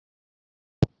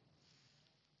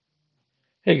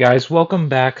Hey guys, welcome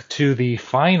back to the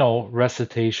final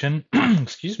recitation,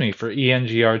 excuse me, for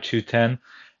ENGR 210,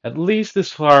 at least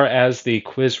as far as the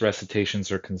quiz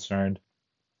recitations are concerned.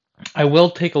 I will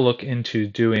take a look into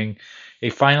doing a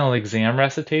final exam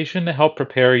recitation to help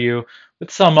prepare you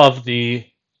with some of the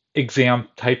exam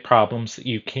type problems that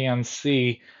you can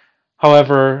see.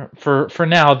 However, for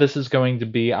now, this is going to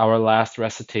be our last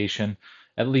recitation,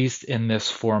 at least in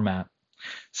this format.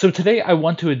 So today I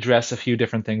want to address a few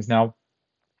different things. Now,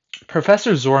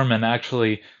 Professor Zorman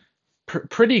actually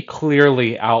pretty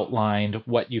clearly outlined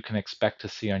what you can expect to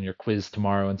see on your quiz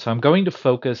tomorrow. And so I'm going to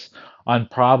focus on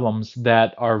problems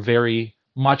that are very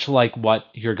much like what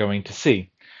you're going to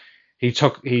see. He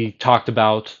talked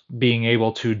about being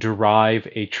able to derive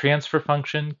a transfer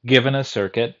function given a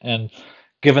circuit, and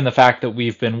given the fact that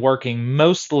we've been working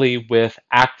mostly with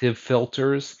active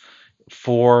filters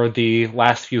for the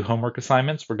last few homework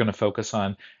assignments, we're going to focus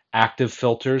on active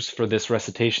filters for this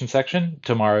recitation section.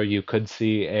 Tomorrow you could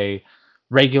see a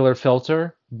regular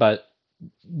filter, but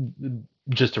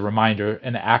just a reminder,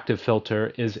 an active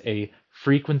filter is a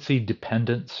frequency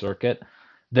dependent circuit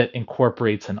that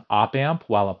incorporates an op amp,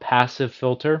 while a passive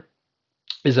filter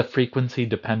is a frequency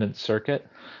dependent circuit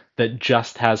that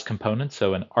just has components.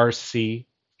 So an RC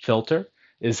filter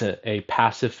is a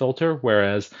passive filter,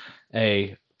 whereas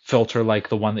a filter like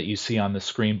the one that you see on the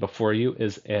screen before you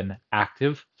is an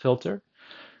active filter.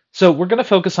 So we're going to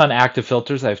focus on active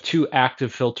filters. I have two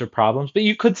active filter problems, but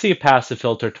you could see a passive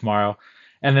filter tomorrow.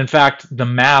 And in fact, the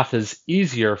math is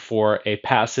easier for a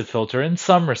passive filter in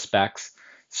some respects.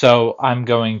 So I'm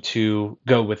going to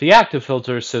go with the active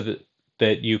filter so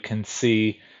that you can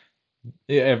see,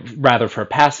 rather for a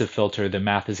passive filter, the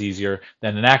math is easier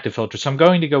than an active filter. So I'm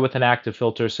going to go with an active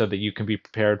filter so that you can be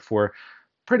prepared for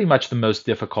pretty much the most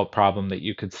difficult problem that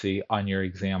you could see on your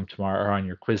exam tomorrow or on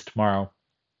your quiz tomorrow.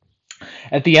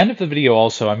 At the end of the video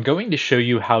also, I'm going to show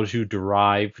you how to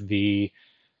derive the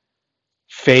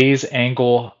phase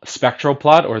angle spectral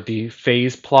plot or the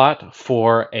phase plot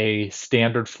for a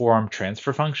standard form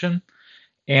transfer function.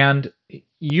 And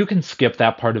you can skip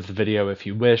that part of the video if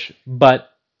you wish, but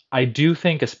I do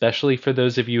think, especially for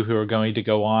those of you who are going to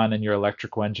go on in your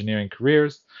electrical engineering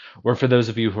careers, or for those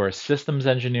of you who are systems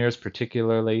engineers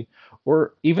particularly,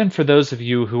 or even for those of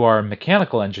you who are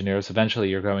mechanical engineers, eventually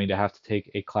you're going to have to take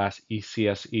a class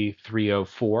ECSE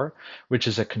 304, which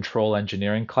is a control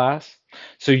engineering class.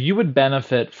 So you would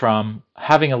benefit from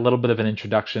having a little bit of an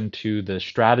introduction to the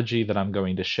strategy that I'm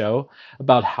going to show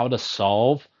about how to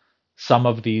solve some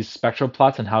of these spectral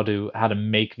plots and how to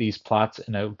make these plots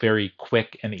in a very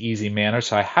quick and easy manner.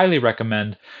 So I highly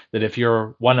recommend that if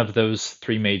you're one of those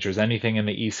three majors, anything in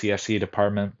the ECSE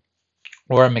department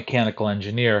or a mechanical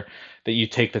engineer, that you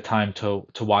take the time to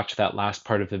watch that last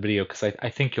part of the video, because I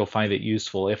think you'll find it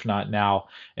useful, if not now,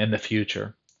 in the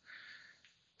future.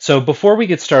 So before we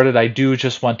get started, I do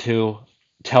just want to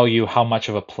tell you how much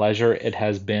of a pleasure it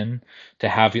has been to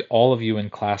have all of you in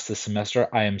class this semester.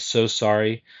 I am so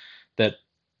sorry that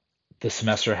the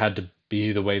semester had to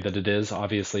be the way that it is.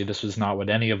 Obviously, this was not what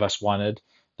any of us wanted.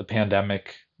 The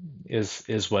pandemic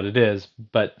is what it is,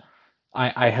 but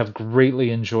I have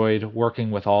greatly enjoyed working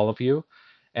with all of you,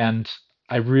 and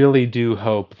I really do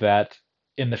hope that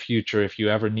in the future, if you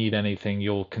ever need anything,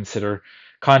 you'll consider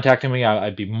contacting me.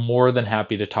 I'd be more than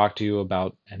happy to talk to you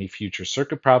about any future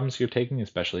circuit problems you're taking,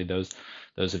 especially those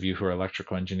of you who are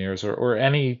electrical engineers, or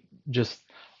any just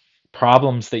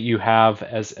problems that you have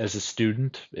as a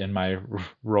student in my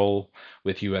role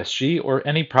with USG, or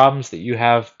any problems that you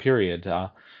have, period,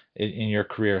 in your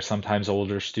career. Sometimes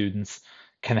older students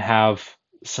can have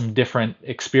some different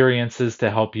experiences to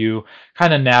help you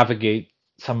kind of navigate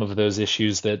some of those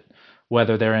issues that,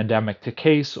 whether they're endemic to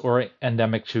case or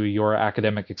endemic to your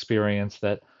academic experience,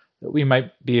 that we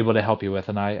might be able to help you with.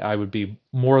 And I would be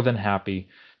more than happy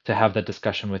to have that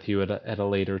discussion with you at a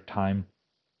later time.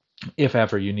 If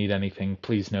ever you need anything,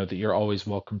 please know that you're always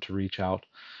welcome to reach out.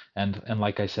 And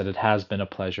like I said, it has been a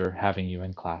pleasure having you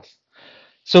in class.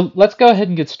 So let's go ahead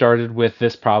and get started with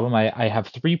this problem. I have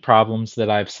three problems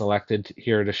that I've selected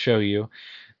here to show you.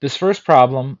 This first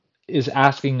problem is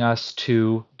asking us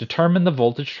to determine the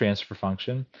voltage transfer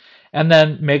function and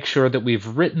then make sure that we've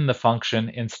written the function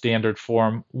in standard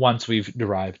form once we've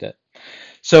derived it.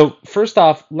 So first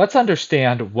off, let's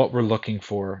understand what we're looking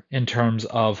for in terms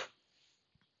of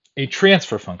a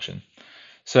transfer function.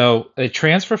 So a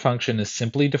transfer function is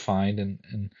simply defined,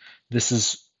 and this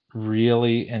is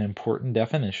really an important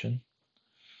definition.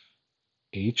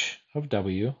 H of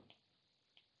W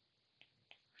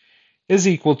is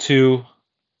equal to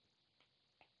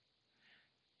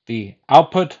the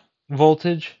output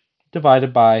voltage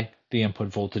divided by the input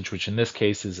voltage, which in this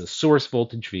case is a source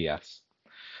voltage Vs.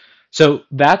 So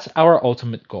that's our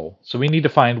ultimate goal. So we need to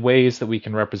find ways that we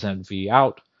can represent V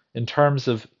out in terms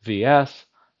of Vs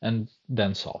and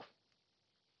then solve.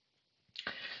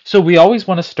 So we always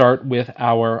want to start with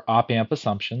our op-amp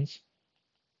assumptions.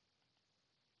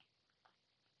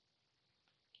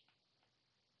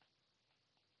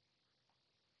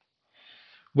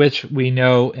 Which we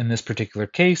know in this particular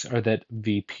case are that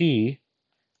Vp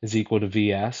is equal to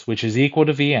Vs, which is equal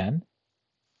to Vn.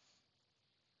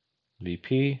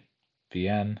 Vp,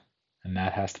 Vn, and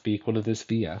that has to be equal to this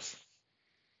Vs.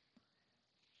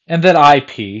 And that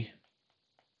Ip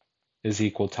is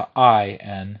equal to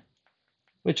In,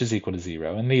 which is equal to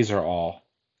 0. And these are all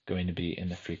going to be in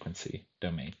the frequency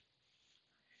domain.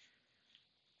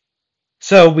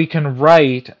 So we can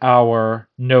write our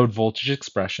node voltage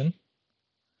expression.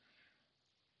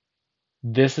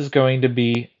 This is going to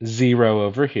be 0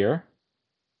 over here.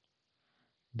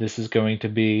 This is going to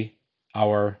be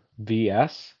our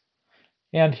Vs.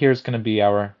 And here's going to be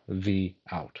our V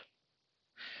out.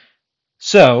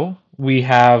 So we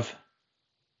have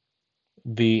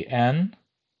Vn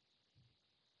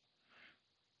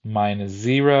minus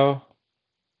 0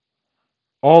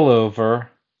 all over,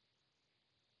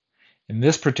 in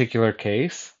this particular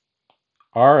case,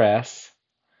 Rs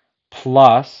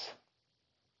plus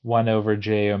 1 over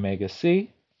j omega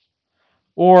c,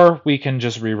 or we can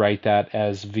just rewrite that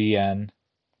as Vn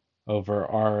over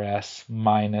Rs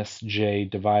minus j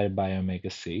divided by omega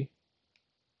c.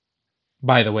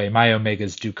 By the way, my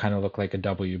omegas do kind of look like a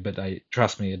W, but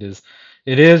trust me, it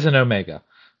is an omega,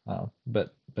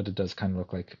 but it does kind of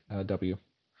look like a W.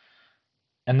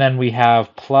 And then we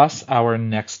have plus our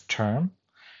next term,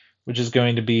 which is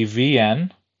going to be Vn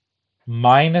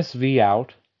minus V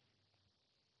out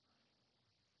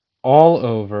all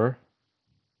over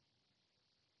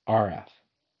Rf.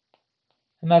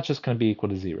 And that's just going to be equal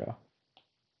to 0.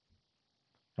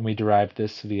 And we derive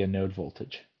this via node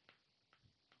voltage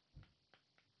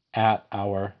at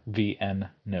our Vn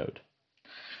node.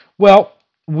 Well,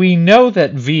 we know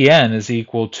that Vn is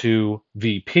equal to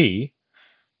Vp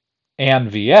and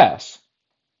Vs.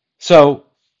 So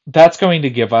that's going to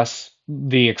give us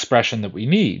the expression that we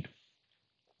need.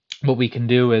 What we can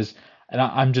do is, and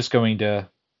I'm just going to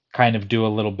kind of do a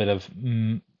little bit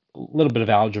of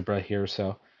algebra here.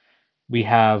 So we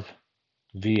have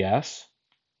Vs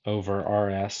over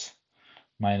Rs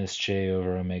minus j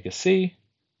over omega c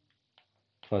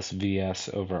plus Vs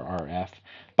over Rf.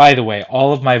 By the way,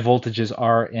 all of my voltages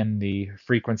are in the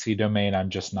frequency domain. I'm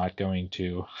just not going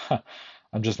to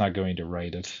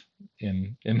write it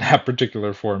in that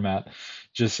particular format,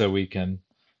 just so we can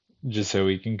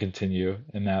continue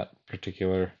in that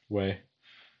particular way.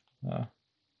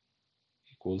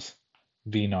 Equals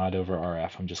V naught over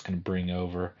Rf. I'm just going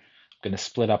to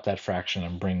split up that fraction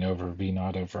and bring over V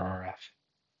naught over Rf.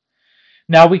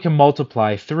 Now we can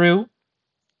multiply through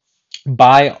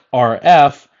by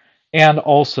Rf and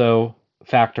also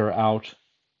factor out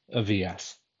a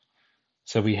Vs.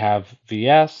 So we have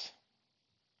Vs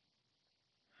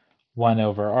 1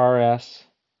 over Rs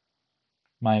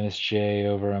minus j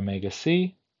over omega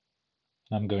c.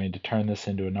 I'm going to turn this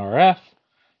into an Rf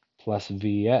plus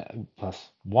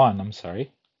 1,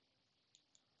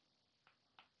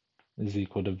 is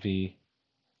equal to V.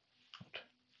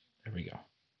 There we go.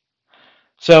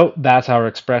 So that's our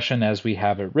expression as we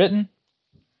have it written.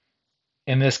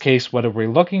 In this case, what are we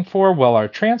looking for? Well, our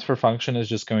transfer function is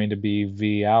just going to be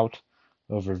V out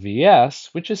over Vs,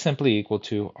 which is simply equal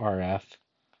to Rf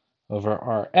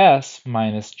over Rs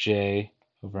minus j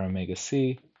over omega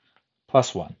c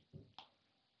plus 1.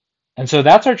 And so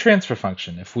that's our transfer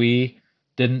function. If we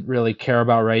didn't really care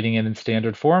about writing it in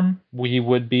standard form, we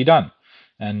would be done.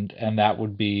 And that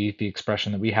would be the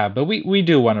expression that we have. But we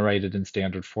do want to write it in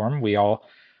standard form. We all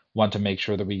want to make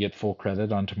sure that we get full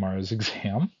credit on tomorrow's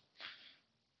exam.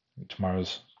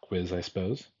 Tomorrow's quiz, I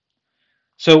suppose.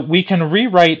 So we can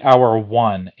rewrite our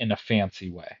 1 in a fancy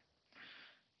way.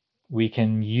 We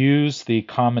can use the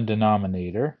common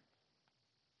denominator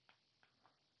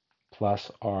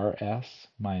plus Rs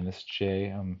minus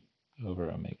j over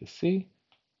omega c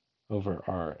over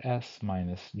Rs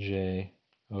minus j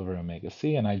over omega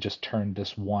c, and I just turned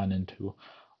this 1 into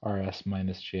Rs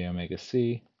minus j omega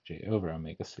c, j over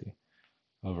omega c,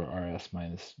 over Rs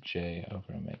minus j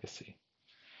over omega c.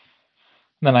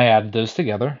 And then I added those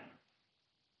together.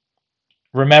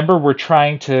 Remember, we're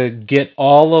trying to get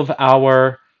all of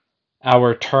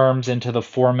our terms into the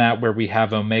format where we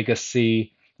have omega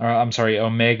c, or I'm sorry,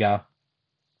 omega,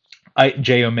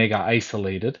 j omega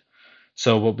isolated.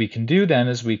 So what we can do then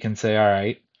is we can say, all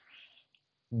right,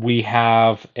 we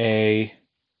have a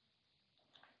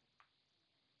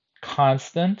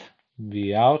constant,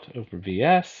 V out over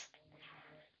Vs,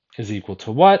 is equal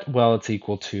to what? Well, it's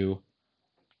equal to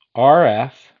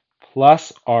Rf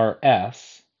plus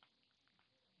Rs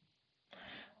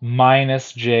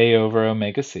minus J over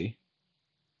omega C.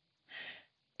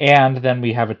 And then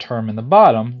we have a term in the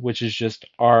bottom, which is just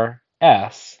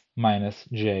Rs minus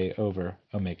J over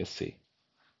omega C.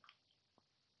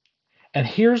 And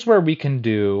here's where we can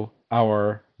do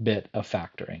our bit of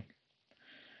factoring.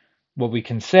 What we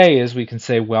can say is we can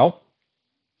say, well,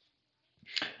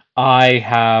 I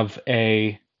have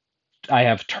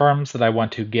terms that I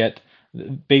want to get.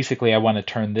 Basically, I want to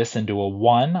turn this into a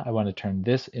 1. I want to turn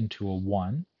this into a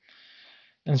 1.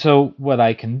 And so what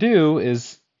I can do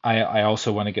is I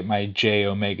also want to get my j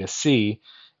omega c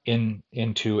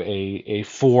into a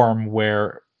form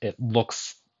where it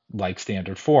looks like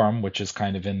standard form, which is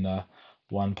kind of in the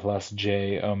 1 plus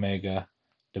j omega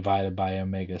divided by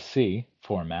omega c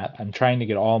format. I'm trying to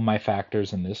get all my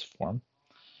factors in this form.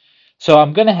 So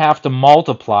I'm going to have to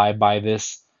multiply by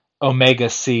this omega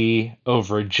c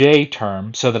over j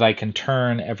term so that I can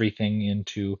turn everything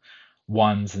into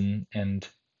ones and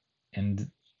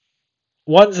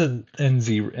ones and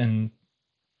zero and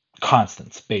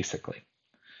constants, basically.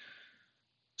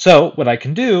 So what I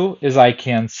can do is I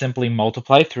can simply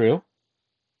multiply through,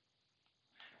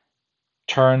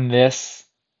 turn this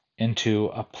into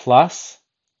a plus,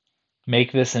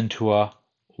 make this into a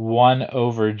 1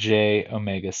 over j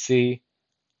omega c,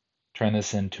 turn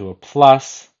this into a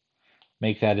plus,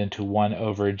 make that into 1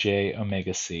 over j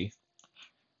omega c,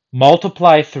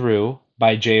 multiply through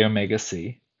by j omega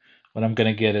c. What I'm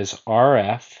going to get is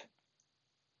Rf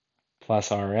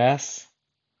plus Rs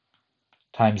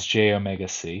times j omega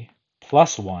c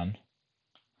plus 1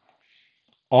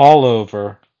 all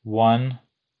over 1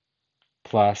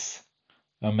 plus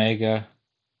omega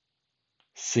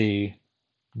c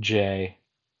j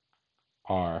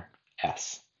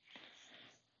rs.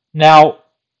 Now,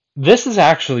 this is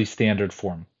actually standard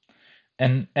form.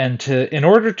 And in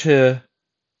order to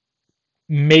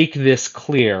make this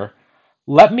clear,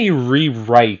 let me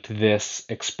rewrite this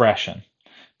expression.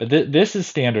 But this is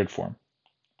standard form.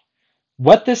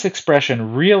 What this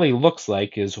expression really looks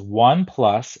like is 1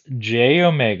 plus j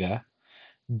omega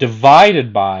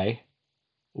divided by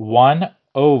 1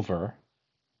 over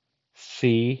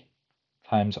c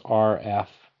times Rf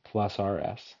plus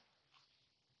Rs.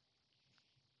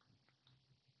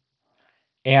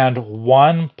 And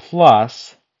 1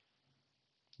 plus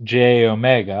j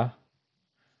omega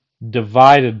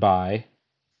divided by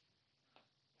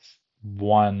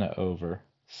 1 over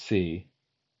c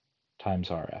times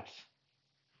Rs.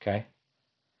 Okay?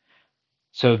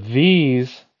 So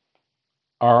these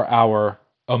are our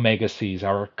omega c's,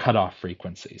 our cutoff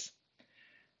frequencies.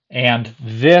 And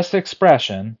this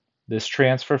expression, this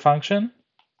transfer function,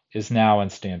 is now in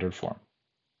standard form.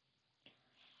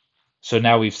 So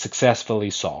now we've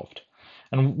successfully solved.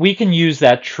 And we can use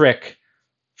that trick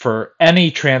for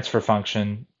any transfer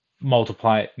function,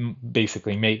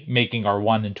 basically making our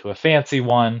one into a fancy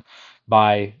one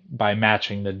by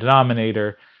matching the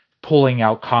denominator, pulling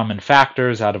out common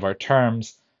factors out of our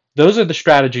terms. Those are the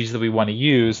strategies that we want to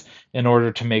use in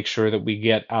order to make sure that we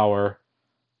get our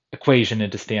equation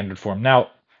into standard form.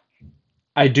 Now,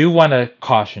 I do want to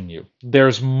caution you.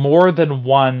 There's more than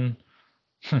one.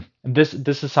 This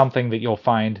is something that you'll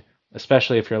find,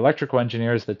 especially if you're electrical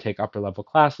engineers that take upper level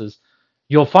classes.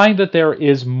 You'll find that there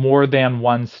is more than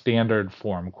one standard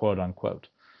form, quote unquote.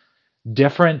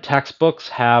 Different textbooks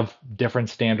have different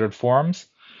standard forms.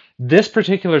 This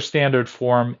particular standard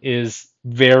form is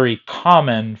very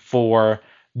common for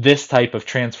this type of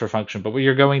transfer function. But what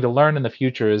you're going to learn in the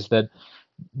future is that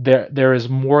there is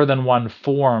more than one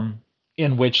form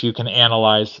in which you can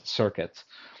analyze circuits.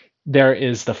 There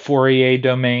is the Fourier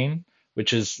domain,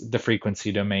 which is the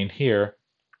frequency domain here.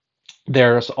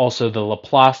 There's also the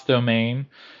Laplace domain.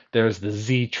 There's the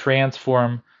Z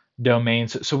transform domain.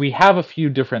 So we have a few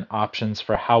different options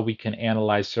for how we can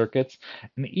analyze circuits,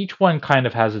 and each one kind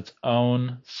of has its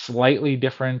own slightly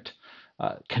different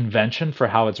convention for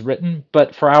how it's written,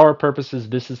 but for our purposes,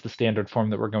 this is the standard form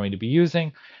that we're going to be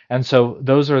using. And so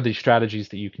those are the strategies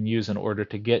that you can use in order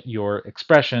to get your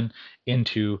expression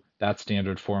into that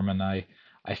standard form. And I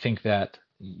think that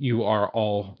you are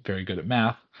all very good at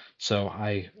math, so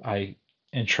I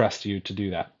entrust you to do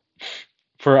that.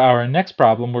 For our next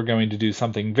problem, we're going to do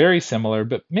something very similar,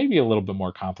 but maybe a little bit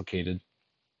more complicated.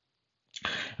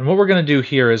 And what we're going to do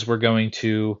here is we're going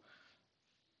to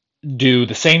do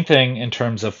the same thing in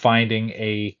terms of finding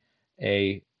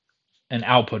an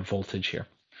output voltage here.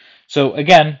 So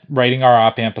again, writing our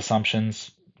op amp assumptions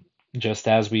just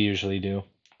as we usually do.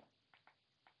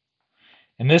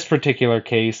 In this particular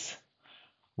case,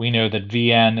 we know that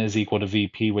Vn is equal to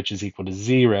Vp, which is equal to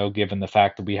 0, given the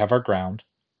fact that we have our ground.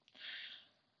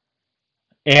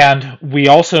 And we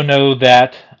also know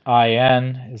that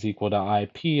In is equal to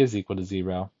Ip is equal to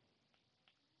 0.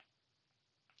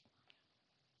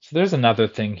 So there's another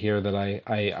thing here that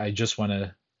I just want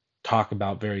to talk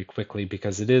about very quickly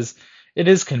because it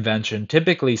is convention.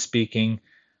 Typically speaking,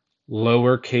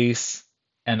 lowercase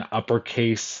and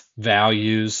uppercase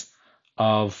values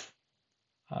of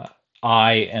uh,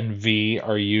 I and V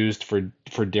are used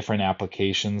for different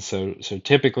applications. So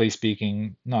typically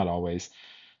speaking, not always,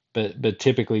 but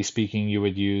typically speaking, you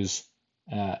would use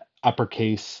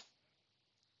uppercase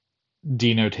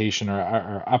denotation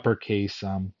or uppercase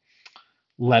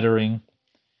lettering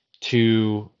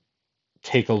to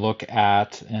take a look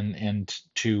at and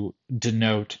to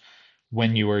denote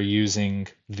when you are using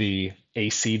the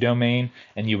AC domain,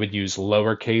 and you would use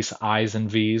lowercase i's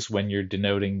and v's when you're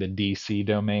denoting the DC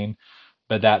domain.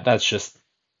 But that's just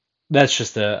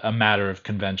a matter of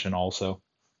convention also.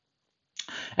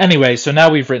 Anyway, so now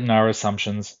we've written our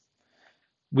assumptions.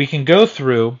 We can go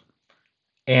through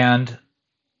and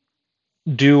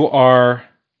do our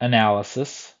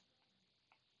analysis.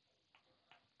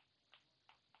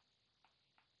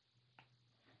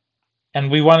 And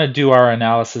we want to do our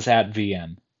analysis at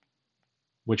Vn,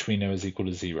 which we know is equal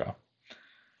to 0.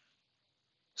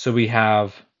 So we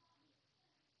have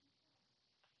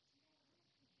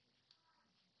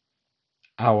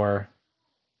our,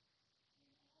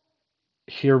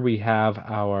 here we have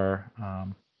our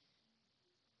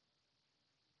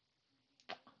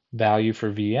value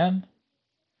for Vn.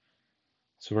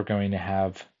 So we're going to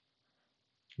have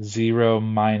 0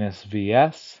 minus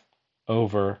Vs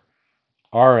over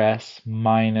Rs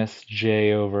minus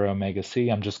J over omega C.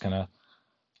 I'm just going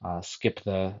to skip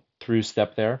the through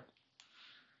step there.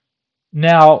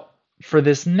 Now, for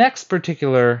this next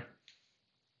particular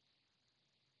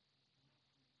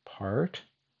part,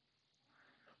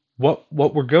 what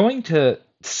we're going to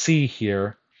see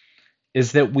here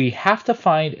is that we have to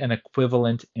find an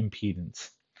equivalent impedance.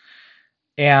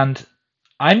 And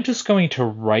I'm just going to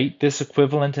write this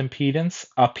equivalent impedance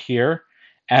up here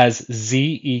as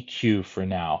ZEQ for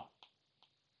now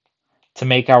to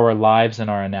make our lives and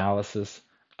our analysis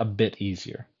a bit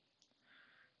easier.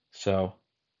 So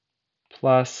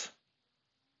plus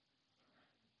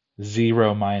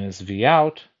 0 minus V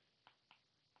out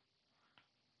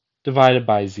divided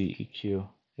by ZEQ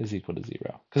is equal to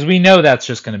 0. Because we know that's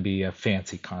just going to be a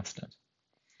fancy constant.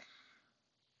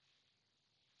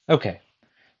 Okay,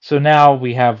 so now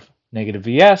we have negative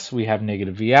Vs, we have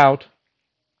negative V out.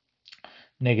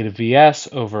 Negative Vs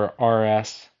over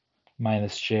Rs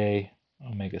minus J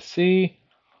omega C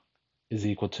is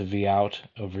equal to V out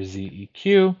over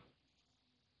ZEQ.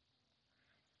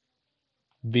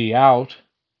 V out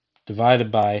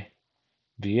divided by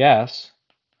Vs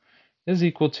is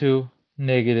equal to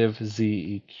negative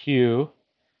ZEQ,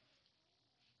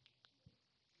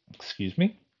 excuse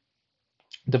me,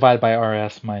 divided by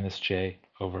Rs minus J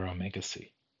over omega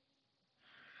C.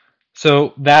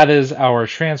 So that is our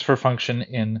transfer function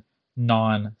in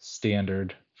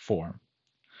non-standard form.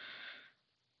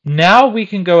 Now we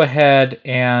can go ahead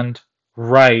and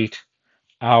write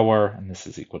our, and this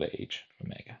is equal to h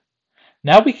omega.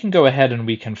 Now we can go ahead and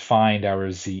we can find our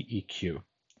ZEQ.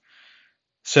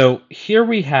 So here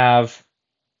we have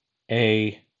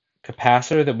a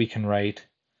capacitor that we can write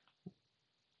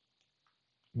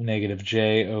negative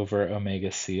J over omega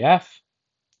CF.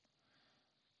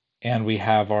 And we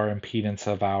have our impedance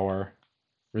of our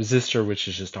resistor, which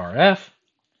is just RF.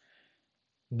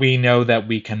 We know that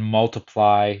we can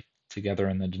multiply together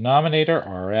in the denominator,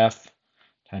 RF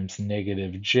times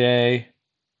negative J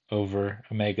over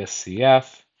omega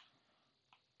CF,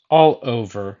 all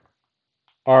over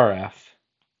RF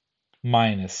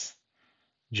minus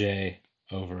J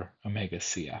over omega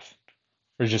CF.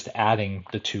 We're just adding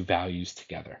the two values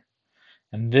together.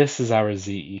 And this is our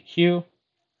ZEQ,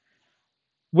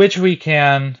 which we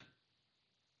can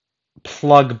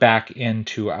plug back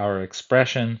into our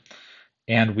expression,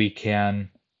 and we can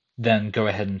then go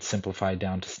ahead and simplify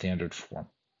down to standard form,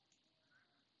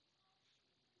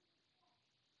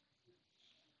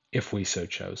 if we so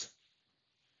chose.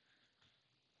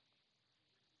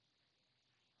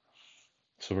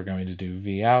 So we're going to do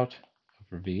V out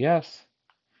over Vs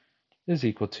is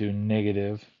equal to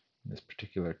negative, in this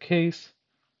particular case,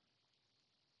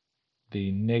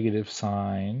 the negative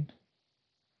sign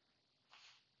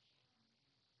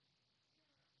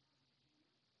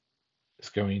is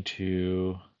going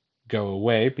to go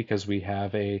away because we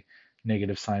have a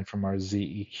negative sign from our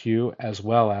ZEQ as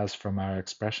well as from our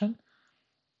expression.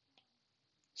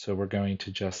 So we're going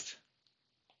to just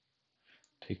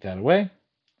take that away.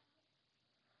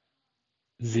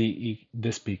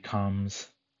 This becomes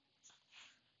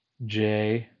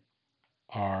JRF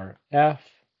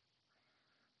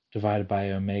divided by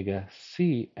omega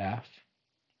CF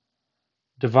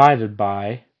divided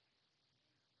by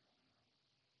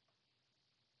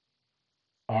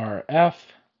RF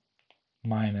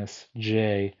minus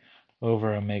J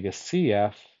over omega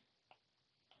CF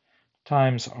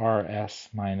times RS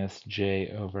minus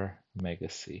J over omega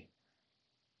C.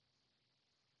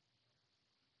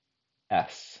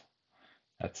 S.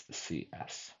 That's the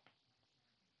CS.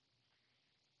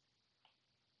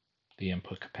 The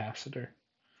input capacitor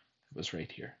was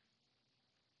right here.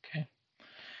 Okay.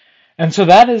 And so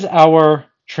that is our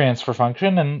transfer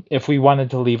function. And if we wanted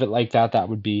to leave it like that, that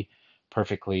would be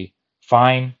perfectly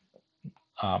fine.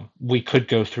 We could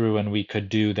go through and we could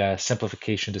do the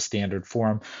simplification to standard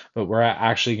form, but we're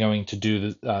actually going to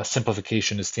do the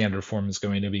simplification to standard form is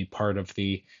going to be part of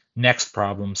the next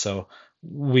problem. So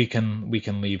we can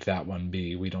leave that one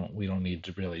be. We don't need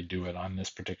to really do it on this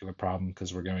particular problem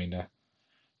because we're going to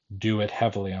do it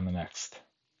heavily on the next.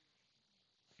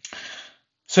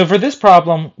 So for this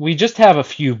problem, we just have a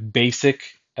few basic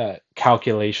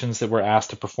calculations that we're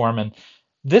asked to perform, and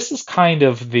this is kind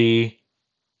of the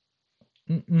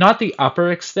not the upper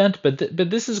extent, but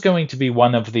this is going to be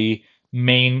one of the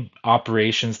main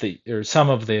operations that, or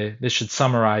this should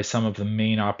summarize some of the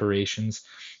main operations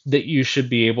that you should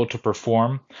be able to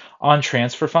perform on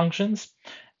transfer functions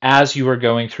as you are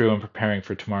going through and preparing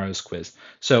for tomorrow's quiz.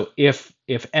 So if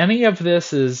any of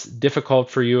this is difficult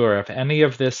for you, or if any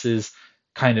of this is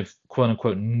kind of quote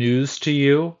unquote news to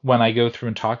you when I go through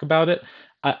and talk about it,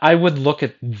 I would look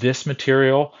at this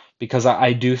material, because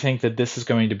I do think that this is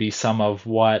going to be some of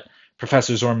what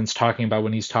Professor Zorman's talking about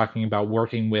when he's talking about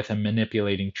working with and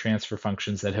manipulating transfer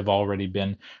functions that have already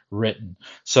been written.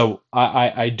 So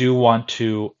I do want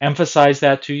to emphasize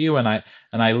that to you, and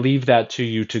I leave that to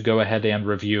you to go ahead and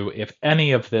review if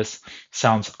any of this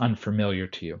sounds unfamiliar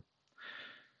to you.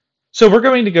 So we're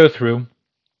going to go through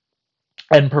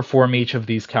and perform each of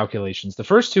these calculations. The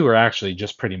first two are actually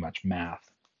just pretty much math.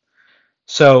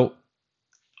 So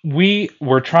we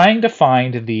were trying to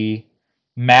find the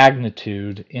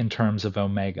magnitude in terms of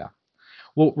omega.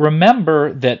 Well,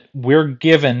 remember that we're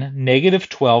given negative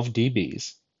 12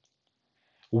 dBs.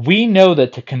 We know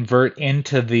that to convert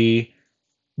into the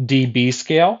dB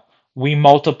scale, we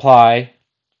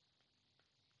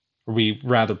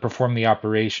perform the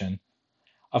operation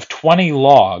of 20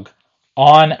 log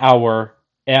on our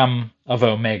m of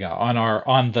omega,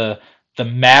 on the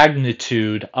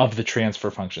magnitude of the transfer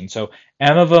function. So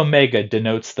m of omega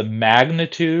denotes the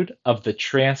magnitude of the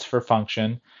transfer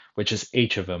function, which is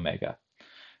h of omega.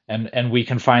 And we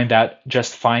can find that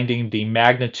just finding the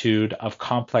magnitude of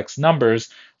complex numbers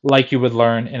like you would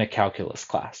learn in a calculus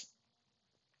class.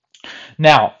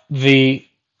 Now, the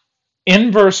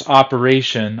inverse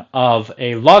operation of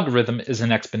a logarithm is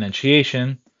an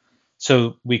exponentiation.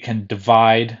 So we can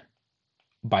divide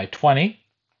by 20.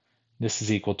 This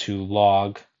is equal to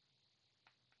log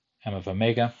m of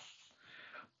omega.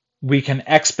 We can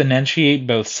exponentiate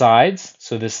both sides.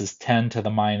 So this is 10 to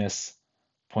the minus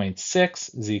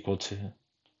 0.6 is equal to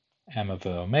m of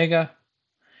omega,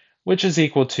 which is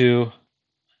equal to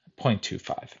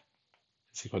 0.25.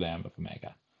 It's equal to m of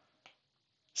omega.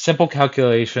 Simple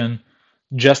calculation,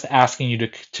 just asking you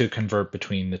to convert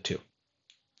between the two.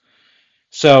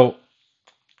 So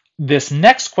this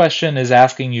next question is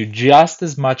asking you just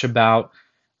as much about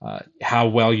how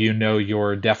well you know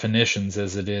your definitions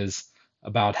as it is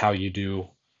about how you do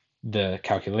the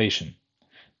calculation.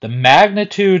 The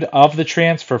magnitude of the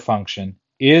transfer function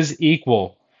is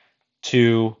equal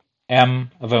to m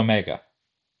of omega.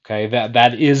 Okay,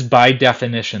 that is by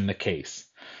definition the case.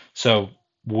 So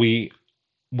when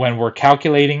we're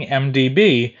calculating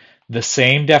MDB, the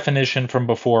same definition from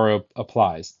before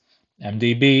applies.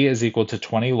 MDB is equal to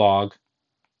 20 log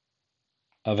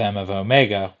of m of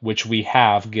omega, which we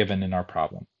have given in our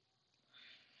problem.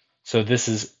 So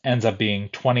this ends up being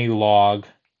 20 log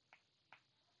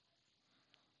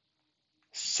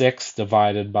 6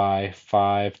 divided by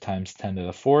 5 times 10 to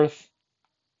the 4th,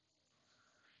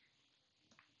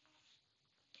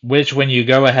 which when you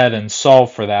go ahead and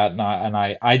solve for that, and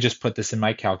I just put this in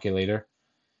my calculator,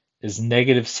 is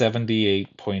negative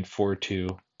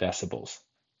 78.42 decibels.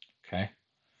 Okay,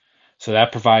 so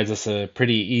that provides us a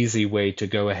pretty easy way to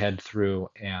go ahead through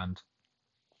and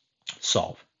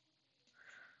solve.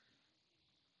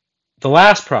 The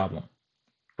last problem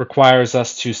requires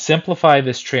us to simplify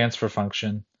this transfer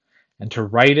function and to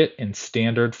write it in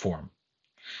standard form.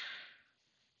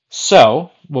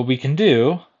 So what we can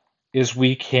do is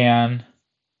we can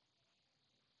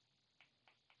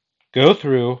go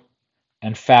through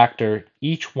and factor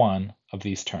each one of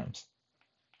these terms.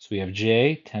 So we have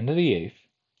j 10 to the 8th.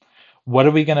 What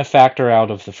are we going to factor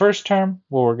out of the first term?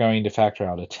 Well, we're going to factor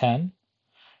out a 10,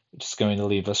 which is going to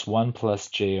leave us 1 plus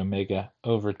j omega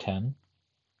over 10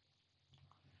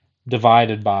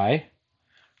 divided by,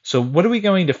 so what are we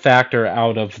going to factor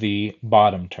out of the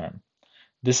bottom term?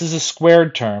 This is a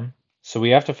squared term, so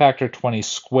we have to factor 20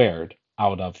 squared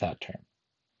out of that term.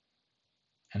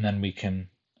 And then we can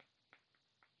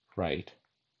write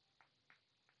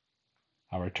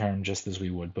our term just as we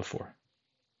would before.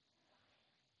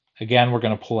 Again, we're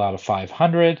going to pull out a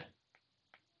 500.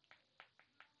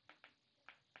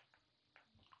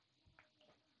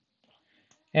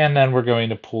 And then we're going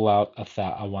to pull out a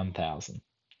 1,000.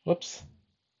 Whoops.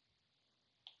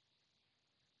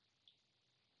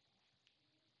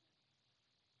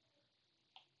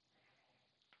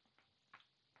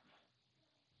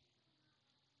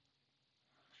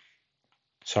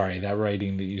 Sorry, that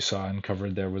writing that you saw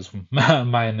uncovered there was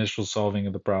my initial solving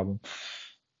of the problem.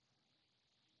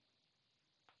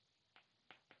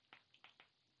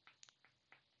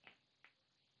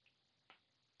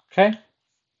 Okay.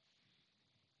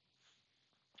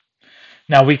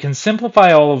 Now we can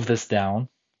simplify all of this down.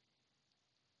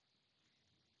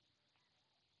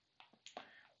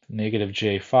 Negative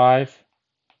j5,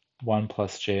 1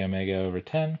 plus j omega over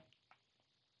 10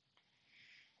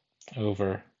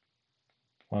 over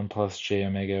 1 plus j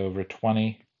omega over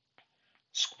 20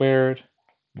 squared,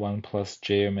 1 plus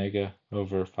j omega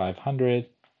over 500,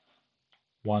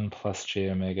 1 plus j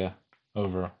omega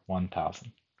over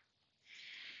 1,000.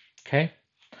 Okay?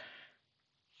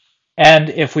 And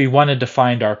if we wanted to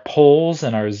find our poles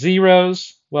and our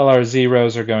zeros, well, our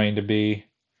zeros are going to be,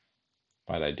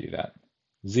 why did I do that?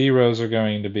 Zeros are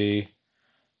going to be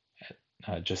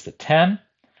just a 10,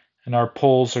 and our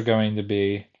poles are going to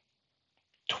be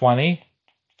 20,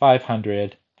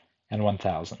 500, and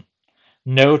 1,000.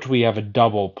 Note we have a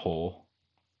double pole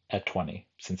at 20,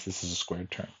 since this is a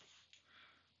squared term.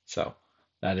 So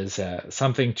that is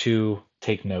something to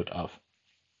take note of.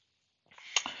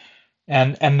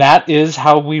 And that is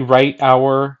how we write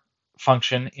our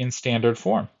function in standard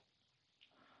form.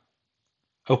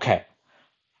 Okay,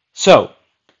 so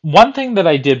one thing that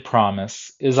I did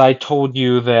promise is I told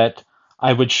you that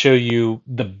I would show you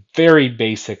the very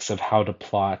basics of how to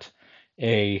plot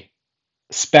a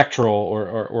spectral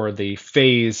or the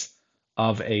phase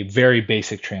of a very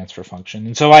basic transfer function.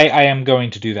 And so I am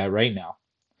going to do that right now.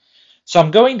 So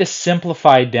I'm going to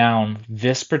simplify down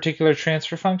this particular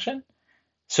transfer function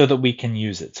so that we can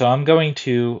use it. So I'm going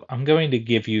to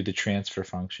give you the transfer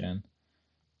function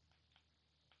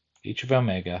h of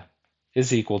omega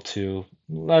is equal to,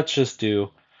 let's just do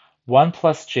 1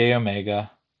 plus j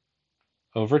omega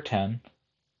over 10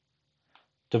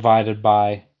 divided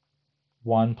by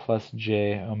 1 plus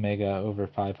j omega over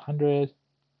 500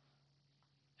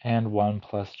 and 1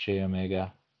 plus j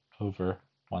omega over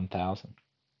 1,000.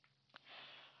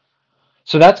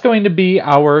 So that's going to be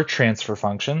our transfer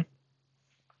function.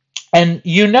 And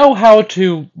you know how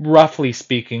to, roughly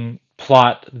speaking,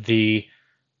 plot the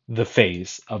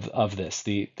phase of this.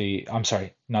 I'm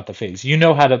sorry, not the phase. You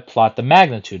know how to plot the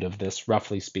magnitude of this,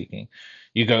 roughly speaking.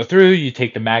 You go through, you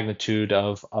take the magnitude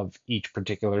of each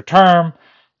particular term,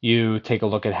 you take a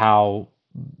look at how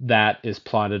that is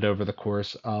plotted over the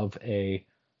course of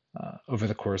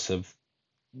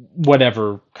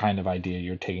whatever kind of idea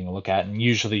you're taking a look at. And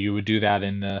usually you would do that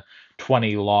in the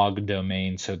 20 log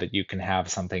domain so that you can have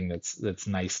something that's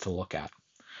nice to look at.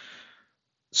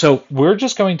 So we're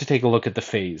just going to take a look at the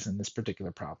phase in this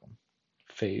particular problem.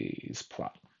 Phase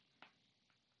plot.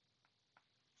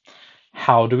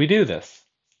 How do we do this?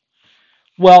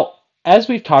 Well, as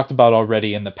we've talked about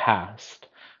already in the past,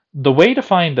 the way to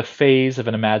find the phase of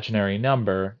an imaginary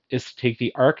number is to take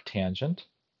the arctangent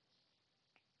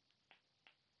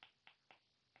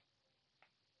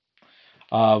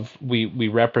of, we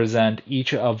represent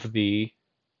each of the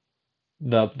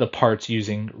parts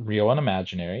using real and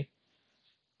imaginary,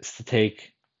 is to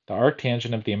take the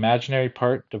arctangent of the imaginary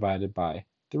part divided by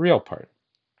the real part,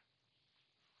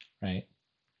 right?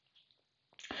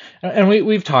 And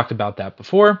we've talked about that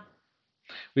before.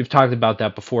 We've talked about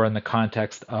that before in the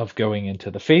context of going into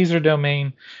the phasor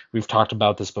domain. We've talked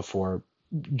about this before,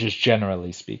 just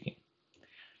generally speaking.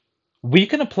 We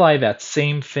can apply that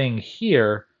same thing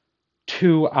here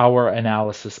to our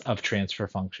analysis of transfer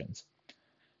functions.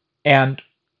 And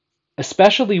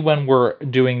especially when we're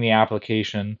doing the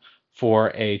application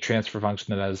for a transfer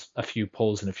function that has a few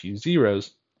poles and a few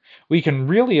zeros, we can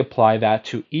really apply that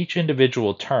to each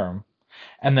individual term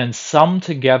and then sum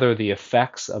together the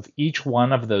effects of each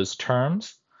one of those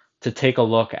terms to take a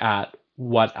look at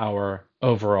what our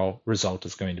overall result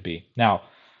is going to be. Now,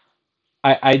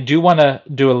 I do want to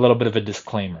do a little bit of a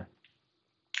disclaimer.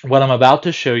 What I'm about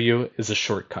to show you is a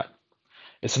shortcut.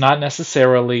 It's not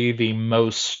necessarily the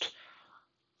most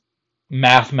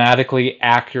mathematically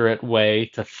accurate way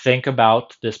to think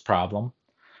about this problem,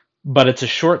 but it's a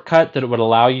shortcut that would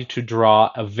allow you to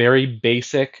draw a very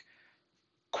basic,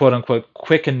 quote unquote,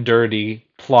 quick and dirty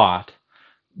plot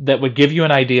that would give you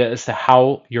an idea as to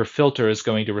how your filter is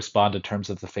going to respond in terms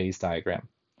of the phase diagram.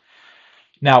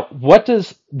 Now, what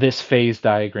does this phase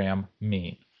diagram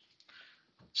mean?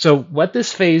 So what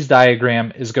this phase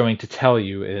diagram is going to tell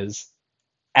you is,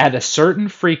 at a certain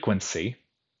frequency,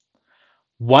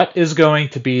 what is going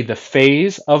to be the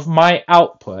phase of my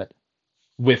output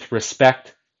with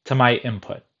respect to my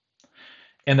input.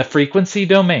 In the frequency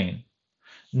domain,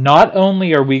 not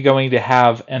only are we going to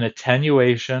have an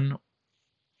attenuation,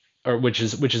 or which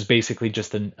is basically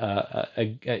just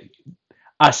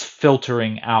us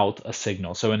filtering out a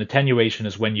signal. So an attenuation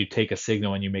is when you take a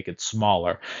signal and you make it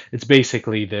smaller. It's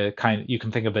basically the kind, you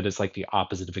can think of it as like the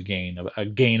opposite of a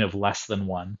gain of less than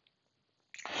 1.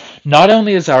 Not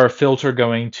only is our filter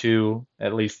going to,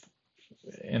 at least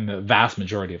in the vast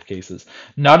majority of cases,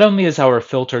 not only is our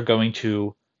filter going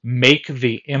to make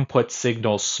the input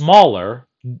signal smaller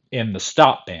in the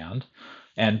stop band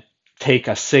and take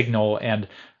a signal and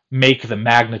make the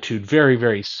magnitude very,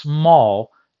 very small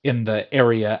in the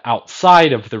area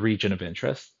outside of the region of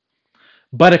interest,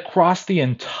 but across the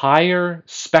entire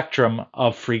spectrum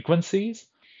of frequencies,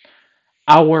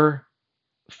 our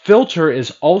filter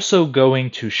is also going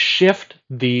to shift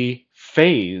the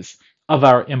phase of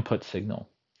our input signal.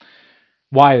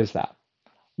 Why is that?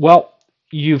 Well,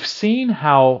 you've seen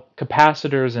how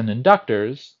capacitors and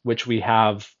inductors, which we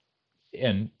have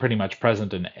in pretty much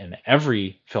present in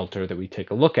every filter that we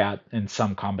take a look at in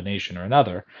some combination or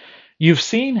another, you've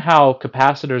seen how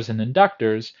capacitors and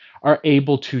inductors are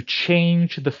able to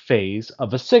change the phase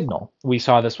of a signal. We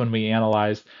saw this when we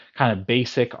analyzed kind of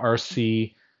basic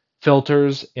RC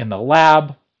filters in the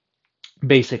lab,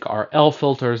 basic RL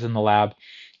filters in the lab,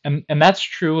 and that's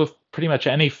true of pretty much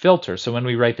any filter. So when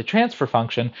we write the transfer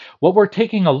function, what we're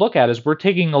taking a look at is we're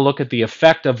taking a look at the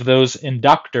effect of those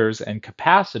inductors and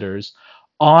capacitors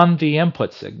on the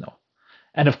input signal.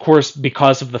 And of course,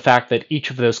 because of the fact that each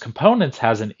of those components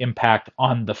has an impact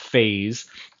on the phase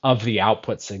of the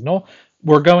output signal,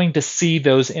 we're going to see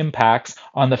those impacts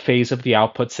on the phase of the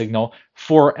output signal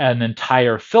for an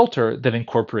entire filter that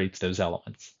incorporates those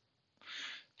elements.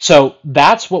 So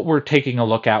that's what we're taking a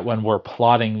look at when we're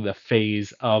plotting the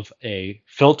phase of a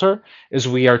filter, is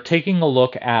we are taking a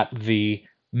look at the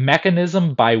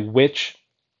mechanism by which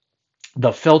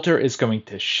the filter is going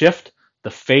to shift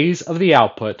the phase of the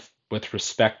output with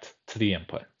respect to the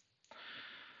input.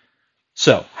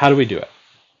 So how do we do it?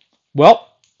 Well,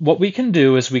 what we can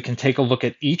do is we can take a look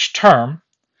at each term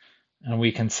and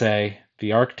we can say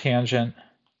the arctangent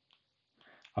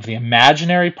of the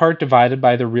imaginary part divided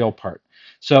by the real part.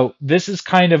 So this is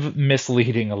kind of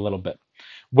misleading a little bit.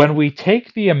 When we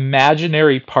take the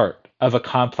imaginary part of a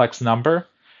complex number,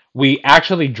 we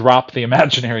actually drop the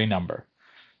imaginary number.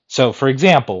 So for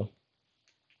example,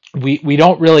 we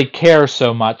don't really care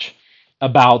so much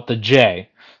about the j.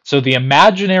 So the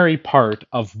imaginary part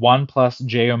of 1 plus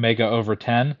j omega over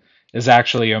 10 is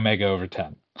actually omega over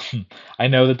 10. I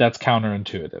know that that's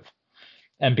counterintuitive.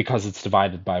 And because it's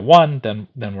divided by 1,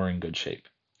 then we're in good shape.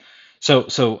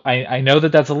 So I know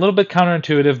that that's a little bit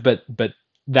counterintuitive, but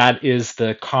that is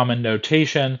the common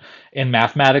notation in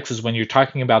mathematics, is when you're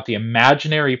talking about the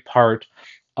imaginary part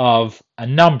of a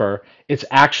number, it's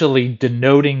actually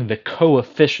denoting the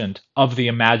coefficient of the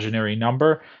imaginary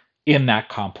number in that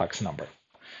complex number.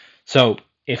 So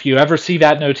if you ever see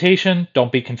that notation,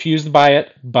 don't be confused by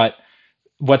it, but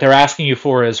what they're asking you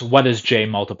for is, what is j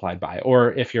multiplied by?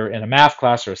 Or if you're in a math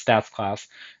class or a stats class,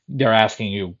 they're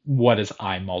asking you, what is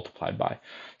I multiplied by?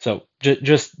 So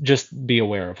just be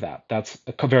aware of that. That's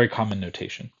a very common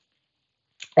notation.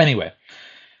 Anyway,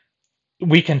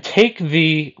 we can take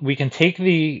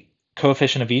the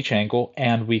coefficient of each angle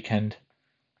and we can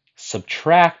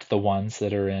subtract the ones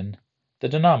that are in the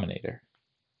denominator.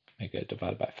 Omega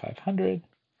divided by 500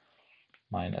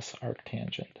 minus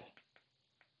arctangent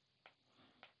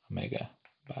omega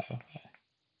by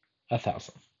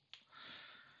 1,000.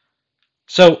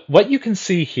 So what you can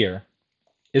see here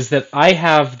is that I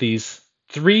have these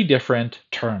 3 different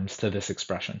terms to this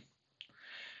expression.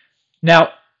 Now,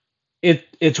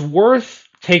 it's worth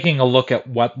taking a look at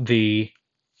what the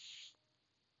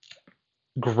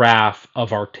graph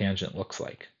of arctangent looks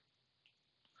like.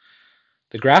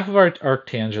 The graph of our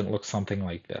arctangent looks something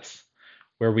like this,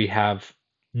 where we have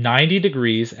 90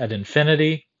 degrees at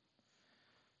infinity,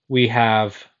 we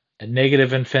have at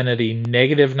negative infinity,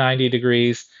 negative 90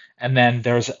 degrees, and then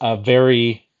there's a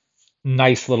very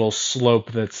nice little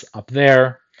slope that's up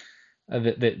there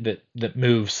that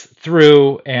moves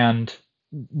through, and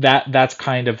that's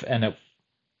kind of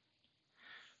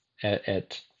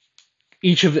at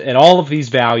each of at all of these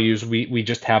values, we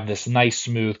just have this nice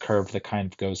smooth curve that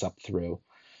kind of goes up through,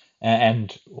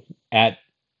 and at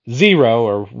zero,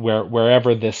 or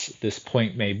wherever this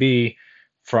point may be,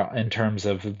 in terms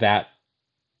of that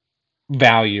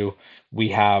value, we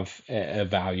have a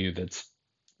value that's,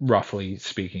 roughly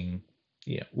speaking,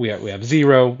 we have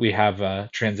zero, we have a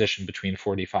transition between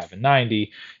 45 and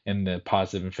 90 in the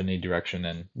positive infinity direction,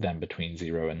 and then between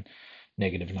 0 and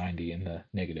negative 90 in the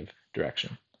negative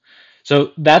direction.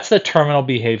 So that's the terminal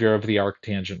behavior of the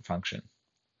arctangent function.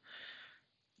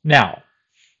 Now,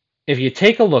 if you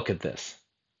take a look at this,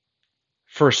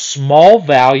 for small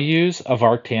values of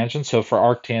arctangent, so for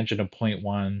arctangent of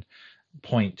 0.1,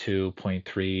 0.2,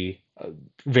 0.3,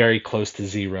 very close to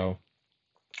 0,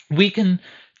 we can,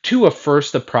 to a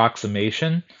first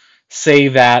approximation, say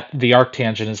that the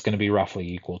arctangent is going to be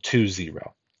roughly equal to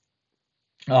 0.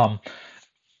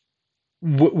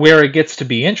 Where it gets to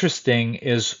be interesting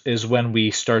is when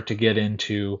we start to get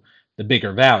into the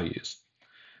bigger values.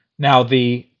 Now,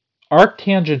 the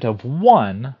arctangent of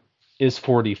 1 is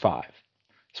 45.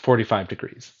 It's 45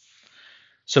 degrees.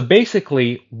 So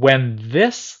basically, when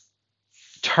this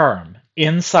term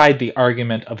inside the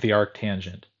argument of the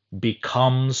arctangent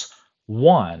becomes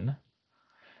 1,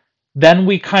 then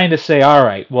we kind of say, all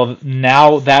right, well,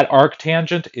 now that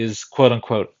arctangent is quote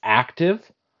unquote active,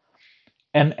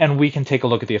 and we can take a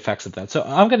look at the effects of that. So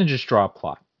I'm going to just draw a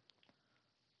plot,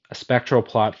 a spectral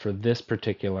plot for this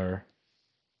particular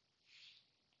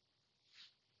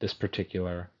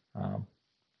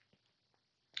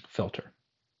filter.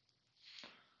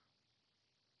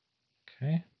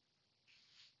 Okay.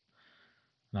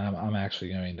 And I'm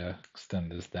actually going to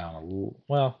extend this down a little.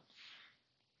 Well,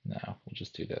 no, we'll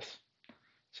just do this.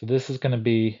 So this is going to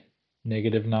be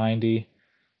negative 90.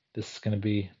 This is going to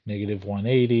be negative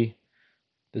 180.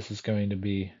 This is going to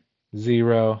be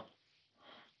 0.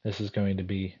 This is going to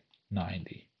be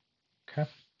 90. Okay.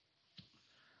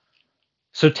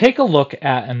 So take a look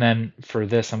at, and then for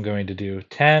this I'm going to do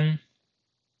 10,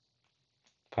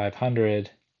 500,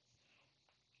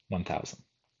 1000.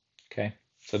 Okay.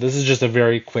 So this is just a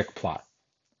very quick plot.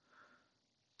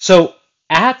 So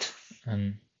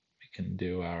and we can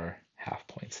do our half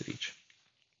points at each.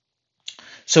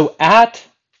 So at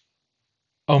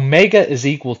omega is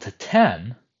equal to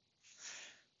 10,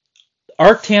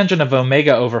 arctangent of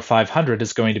omega over 500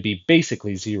 is going to be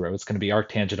basically 0. It's going to be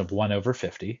arctangent of 1 over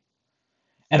 50.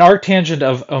 And arctangent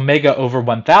of omega over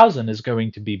 1000 is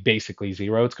going to be basically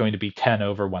 0. It's going to be 10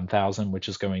 over 1000, which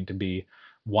is going to be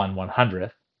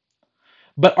 1/100th.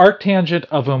 But arctangent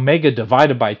of omega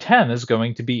divided by 10 is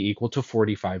going to be equal to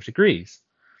 45 degrees.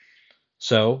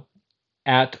 So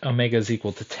at omega is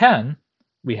equal to 10,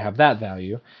 we have that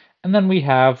value. And then we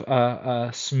have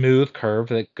a smooth curve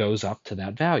that goes up to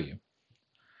that value.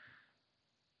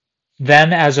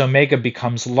 Then as omega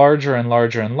becomes larger and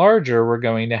larger and larger, we're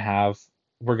going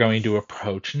to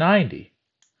approach 90.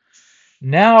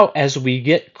 Now, as we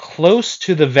get close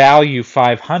to the value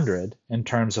 500 in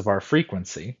terms of our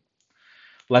frequency,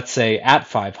 let's say at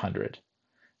 500,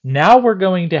 now we're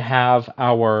going to have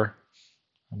I'm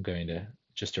going to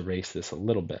just erase this a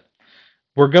little bit.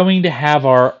 We're going to have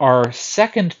our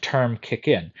second term kick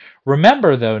in.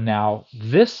 Remember, though, now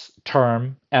this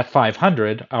term at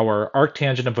 500, our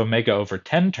arctangent of omega over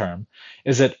 10 term,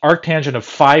 is at arctangent of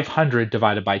 500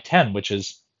 divided by 10, which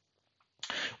is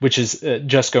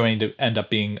just going to end up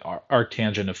being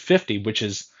arctangent of 50, which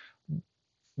is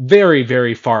very,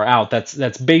 very far out.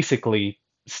 That's basically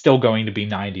still going to be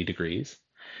 90 degrees.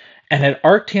 And at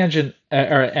arctangent,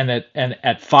 and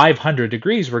at 500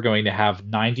 degrees, we're going to have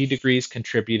 90 degrees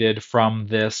contributed from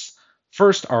this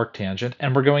first arctangent,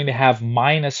 and we're going to have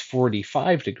minus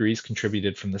 45 degrees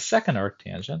contributed from the second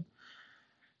arctangent.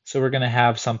 So we're going to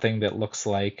have something that looks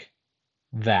like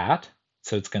that.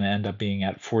 So it's going to end up being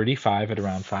at 45 at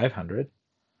around 500.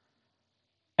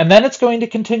 And then it's going to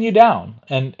continue down,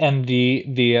 and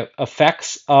the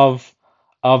effects of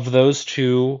those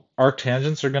two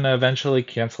arctangents are going to eventually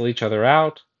cancel each other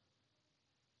out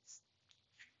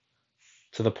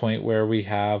to the point where we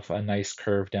have a nice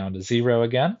curve down to 0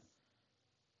 again.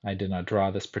 I did not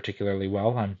draw this particularly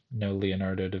well. I'm no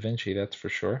Leonardo da Vinci, that's for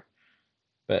sure.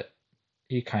 But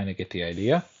you kind of get the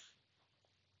idea.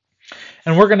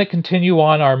 And we're going to continue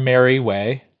on our merry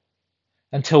way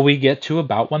until we get to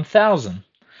about 1000.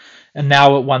 And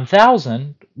now at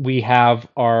 1000, we have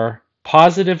our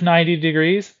positive 90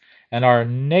 degrees and our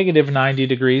negative 90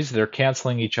 degrees. They're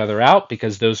canceling each other out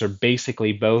because those are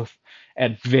basically both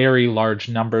at very large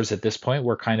numbers at this point.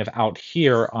 We're kind of out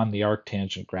here on the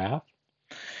arctangent graph.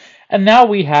 And now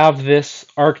we have this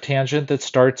arctangent that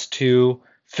starts to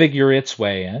figure its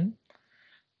way in.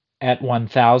 At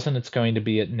 1000, it's going to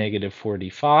be at negative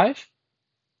 45.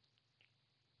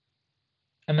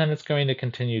 And then it's going to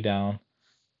continue down.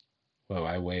 Whoa,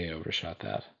 I way overshot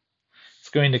that. It's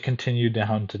going to continue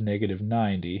down to negative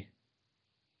 90.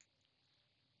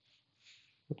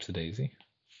 Whoops-a-daisy.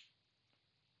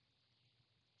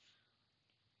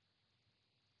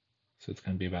 So it's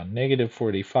going to be about negative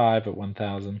 45 at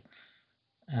 1000,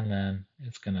 and then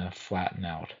it's going to flatten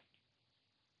out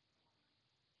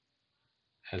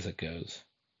as it goes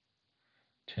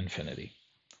to infinity.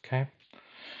 Okay?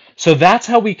 So that's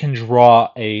how we can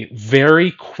draw a very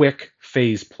quick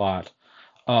phase plot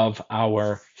of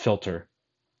our filter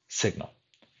signal.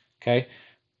 Okay?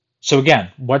 So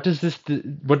again, what does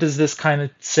this kind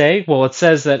of say? Well, it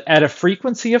says that at a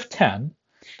frequency of 10,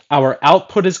 our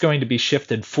output is going to be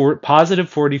shifted for positive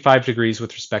 45 degrees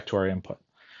with respect to our input.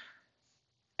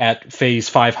 At phase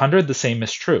 500, the same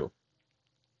is true.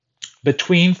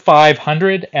 Between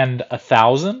 500 and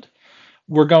 1000,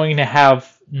 we're going to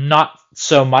have not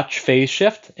so much phase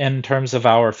shift in terms of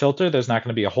our filter. There's not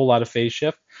going to be a whole lot of phase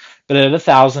shift. But at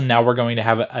 1000, now we're going to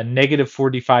have a negative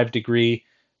 45 degree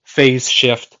phase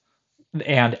shift.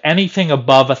 And anything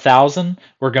above 1000,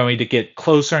 we're going to get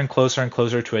closer and closer and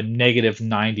closer to a negative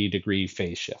 90 degree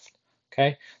phase shift.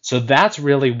 Okay, so that's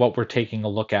really what we're taking a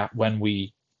look at when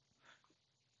we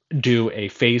do a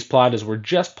phase plot, is we're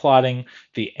just plotting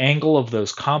the angle of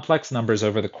those complex numbers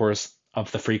over the course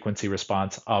of the frequency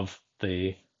response of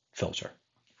the filter.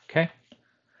 Okay,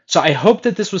 so I hope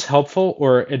that this was helpful,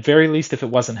 or at very least, if it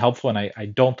wasn't helpful, and I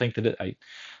don't think that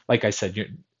like I said, you're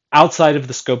outside of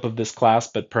the scope of this class,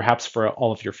 but perhaps for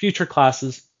all of your future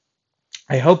classes,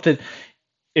 I hope that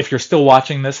if you're still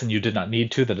watching this and you did not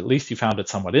need to, that at least you found it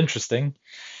somewhat interesting.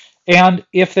 And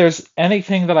if there's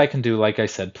anything that I can do, like I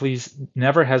said, please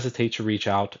never hesitate to reach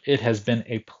out. It has been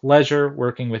a pleasure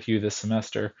working with you this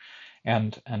semester.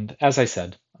 And as I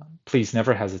said, please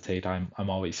never hesitate. I'm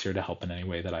always here to help in any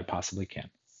way that I possibly can.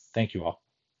 Thank you all.